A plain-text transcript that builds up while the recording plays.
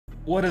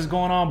What is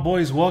going on,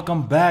 boys?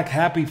 Welcome back.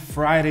 Happy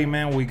Friday,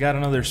 man. We got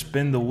another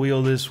spin the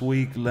wheel this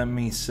week. Let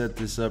me set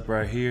this up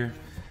right here.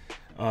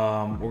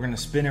 We're gonna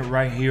spin it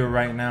right here,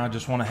 right now.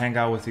 Just want to hang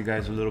out with you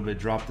guys a little bit,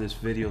 drop this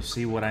video,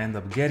 see what I end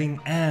up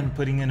getting, and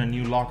putting in a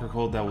new locker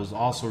code that was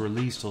also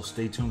released, so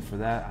stay tuned for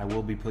that. I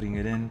will be putting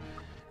it in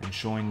and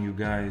showing you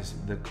guys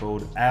the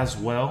code as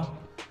well.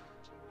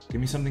 Give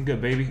me something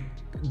good, baby.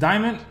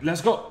 Diamond, let's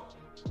go.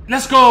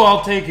 Let's go,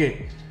 I'll take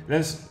it.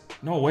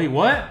 No, wait,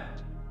 what?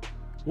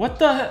 What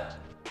the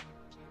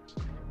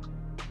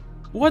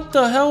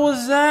hell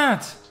was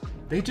that?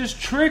 They just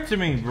tricked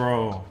me,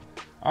 bro.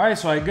 Alright,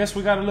 so I guess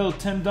we got a little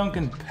Tim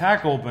Duncan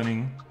pack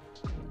opening.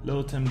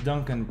 Little Tim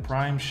Duncan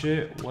prime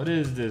shit. What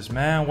is this,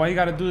 man? Why you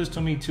gotta do this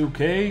to me,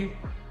 2K?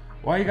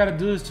 Why you gotta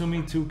do this to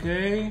me,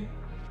 2K?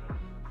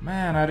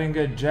 Man, I didn't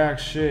get jack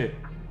shit.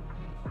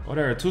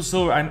 Whatever, 2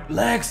 silver.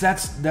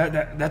 Lexx,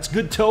 that's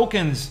good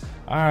tokens.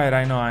 Alright,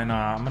 I know.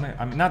 I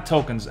mean, not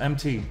tokens,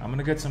 MT. I'm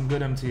gonna get some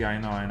good MT, I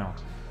know.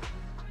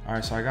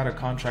 Alright, so I got a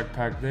contract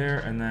pack there,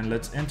 and then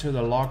let's enter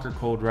the locker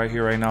code right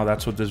here, right now.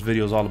 That's what this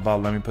video is all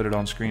about. Let me put it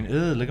on screen.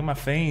 Ugh, look at my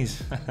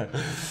face.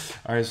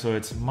 Alright, so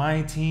it's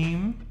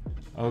MyTeam.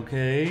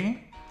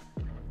 Okay.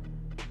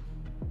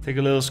 Take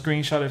a little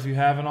screenshot if you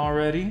haven't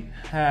already.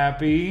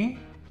 Happy.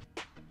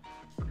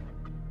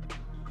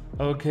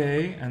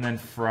 Okay, and then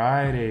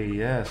Friday.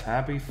 Yes,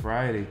 happy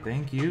Friday.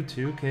 Thank you,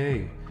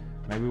 2K.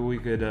 Maybe we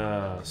could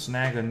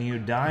snag a new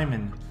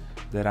diamond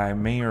that I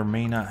may or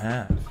may not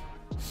have.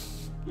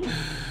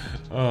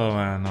 Oh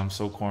man, I'm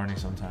so corny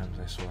sometimes,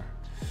 I swear.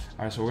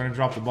 Alright, so we're gonna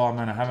drop the ball,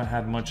 man. I haven't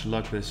had much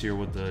luck this year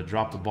with the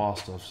drop the ball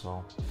stuff,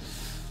 so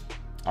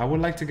I would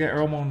like to get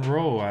Earl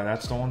Monroe.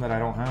 That's the one that I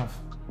don't have.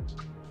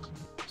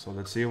 So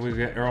let's see if we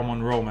get Earl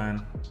Monroe,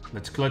 man.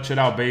 Let's clutch it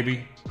out,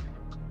 baby.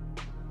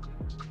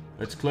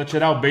 Let's clutch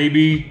it out,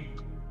 baby.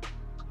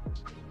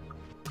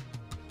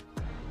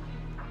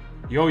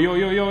 Yo.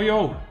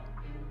 Yo!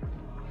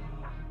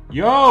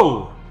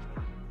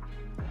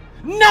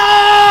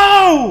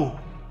 No!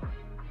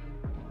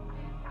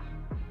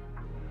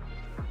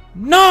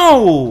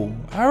 No!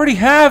 I already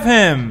have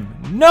him.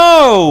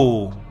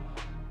 No!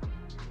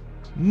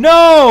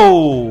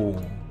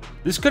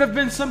 This could have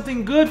been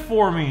something good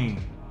for me.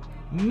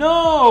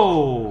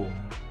 No!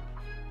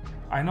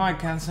 I know I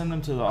can't send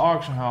them to the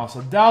auction house.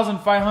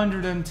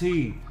 1,500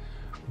 MT.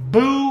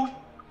 Boo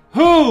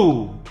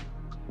hoo!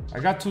 I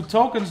got 2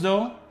 tokens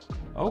though.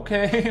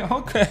 Okay.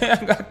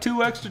 I got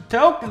 2 extra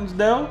tokens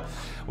though.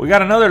 We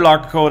got another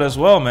locker code as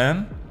well,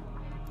 man.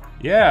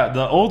 Yeah,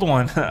 the old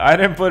one. I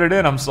didn't put it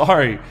in. I'm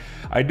sorry.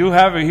 I do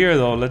have it here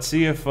though. Let's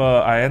see if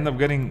I end up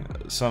getting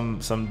some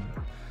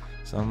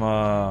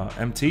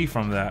MT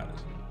from that.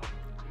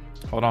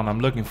 Hold on,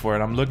 I'm looking for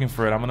it. I'm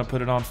gonna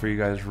put it on for you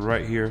guys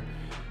right here,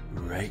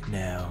 right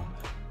now.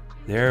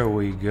 There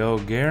we go.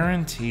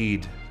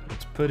 Guaranteed.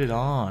 Let's put it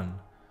on.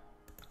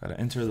 Gotta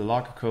enter the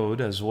locker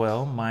code as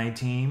well.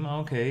 MyTeam.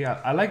 Okay,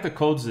 I like the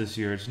codes this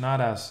year. It's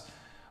not as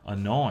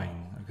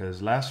annoying,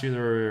 because last year they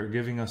were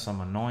giving us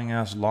some annoying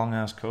ass long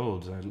ass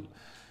codes.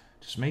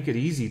 Just make it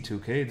easy,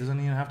 2K. It doesn't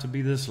even have to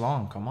be this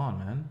long. Come on,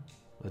 man.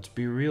 Let's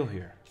be real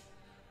here.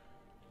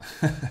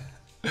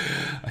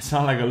 I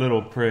sound like a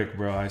little prick,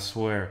 bro, I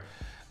swear.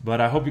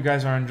 But I hope you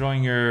guys are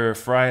enjoying your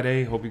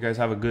Friday. Hope you guys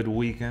have a good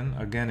weekend.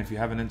 Again, if you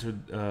haven't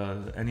entered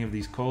any of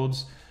these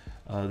codes,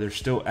 they're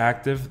still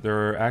active.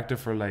 They're active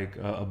for like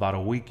about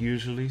a week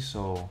usually.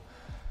 So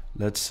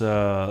let's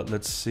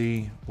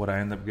see what I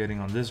end up getting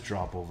on this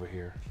drop over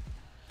here.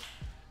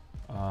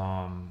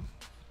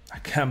 I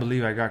can't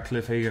believe I got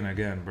Cliff Hagan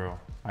again, bro.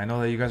 I know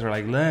that you guys are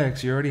like,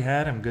 Lexx, you already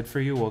had him. Good for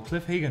you. Well,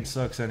 Cliff Hagan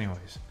sucks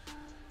anyways.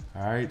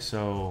 All right,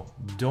 so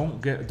don't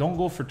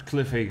go for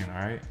Cliff Hagan. All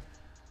right,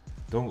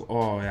 don't.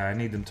 Oh yeah, I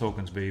need them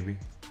tokens, baby.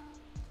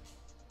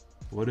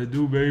 What it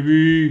do,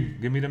 baby?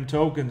 Give me them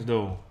tokens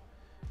though.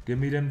 Give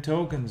me them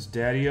tokens,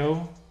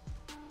 daddy-o.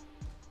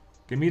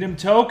 Give me them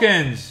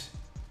tokens.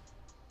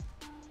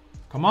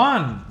 Come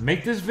on,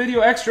 make this video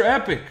extra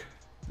epic.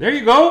 There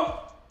you go.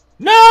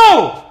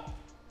 No!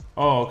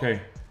 Oh, okay.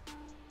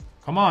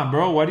 Come on,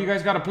 bro. Why do you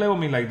guys gotta play with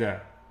me like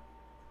that?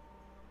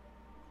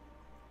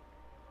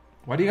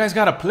 Why do you guys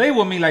gotta play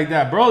with me like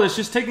that, bro? It's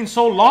just taking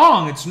so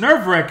long. It's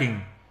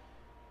nerve-wracking.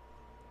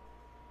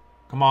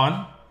 Come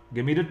on.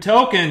 Give me the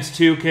tokens,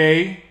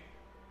 2K.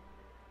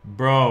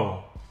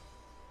 Bro.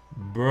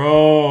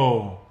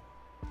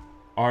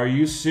 Are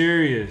you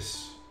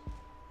serious?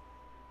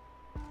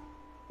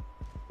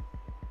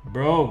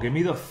 Bro, give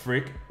me the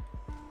frick.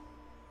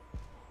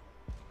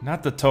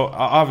 Not the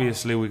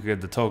obviously we could get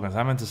the tokens.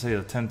 I meant to say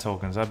the 10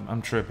 tokens.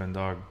 I'm tripping,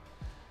 dog.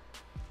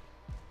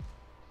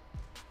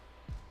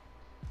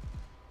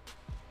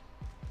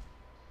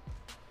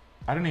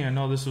 I didn't even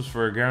know this was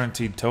for a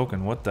guaranteed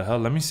token. What the hell?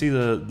 Let me see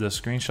the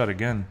screenshot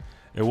again.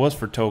 It was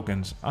for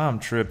tokens. I'm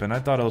tripping. I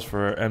thought it was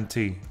for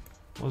MT.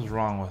 What's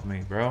wrong with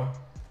me, bro?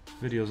 This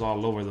video's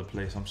all over the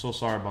place. I'm so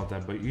sorry about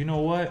that. But you know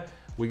what?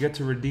 We get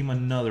to redeem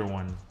another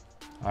one.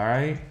 All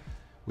right?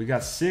 We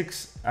got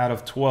 6 out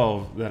of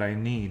 12 that I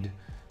need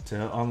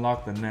to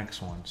unlock the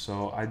next one.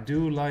 So I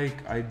do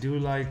like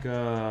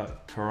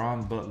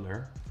Karan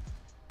Butler.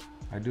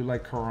 I do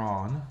like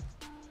Karan.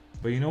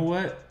 But you know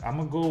what? I'm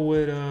gonna go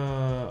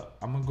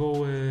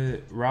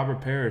with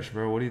Robert Parrish,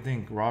 bro. What do you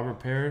think? Robert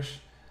Parrish?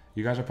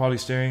 You guys are probably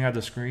staring at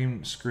the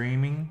screen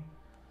screaming.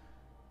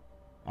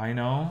 I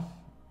know.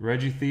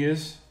 Reggie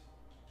Theus.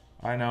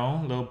 I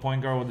know. Little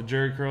point guard with the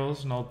jerry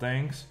curls. No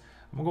thanks.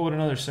 I'm gonna go with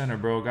another center,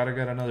 bro. Gotta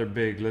get another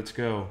big. Let's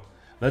go.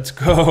 Let's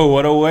go.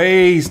 What a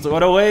waste.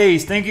 What a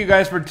waste. Thank you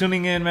guys for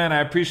tuning in, man.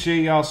 I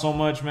appreciate y'all so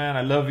much, man.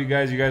 I love you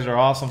guys. You guys are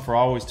awesome for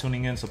always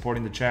tuning in,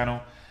 supporting the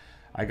channel.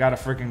 I gotta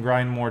freaking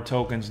grind more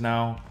tokens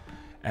now.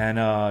 And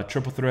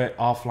Triple Threat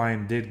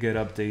Offline did get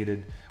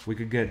updated. We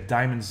could get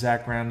Diamond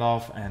Zach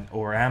Randolph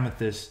or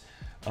Amethyst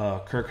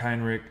Kirk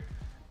Heinrich,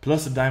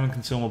 plus a Diamond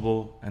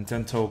Consumable and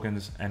 10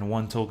 tokens and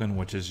 1 token,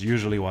 which is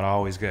usually what I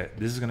always get.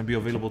 This is going to be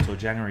available till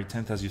January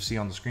 10th, as you see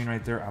on the screen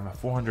right there. I'm at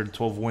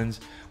 412 wins.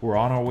 We're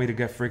on our way to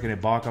get freaking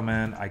Ibaka,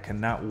 man. I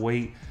cannot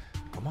wait.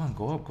 Come on,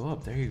 go up, go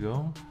up. There you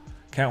go.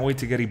 Can't wait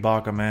to get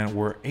Ibaka, man.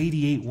 We're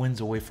 88 wins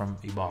away from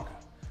Ibaka.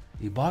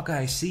 Ibaka,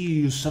 I see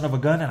you, you son of a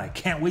gun, and I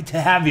can't wait to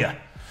have you.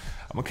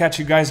 I'm going to catch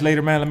you guys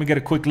later, man. Let me get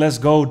a quick let's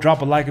go.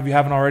 Drop a like if you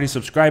haven't already.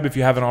 Subscribe if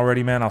you haven't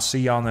already, man. I'll see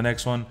y'all on the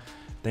next one.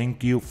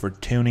 Thank you for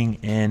tuning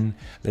in.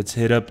 Let's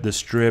hit up the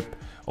strip.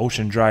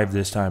 Ocean Drive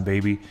this time,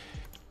 baby.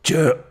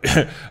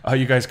 Oh,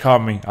 you guys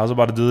caught me. I was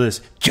about to do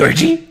this.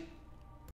 Georgie?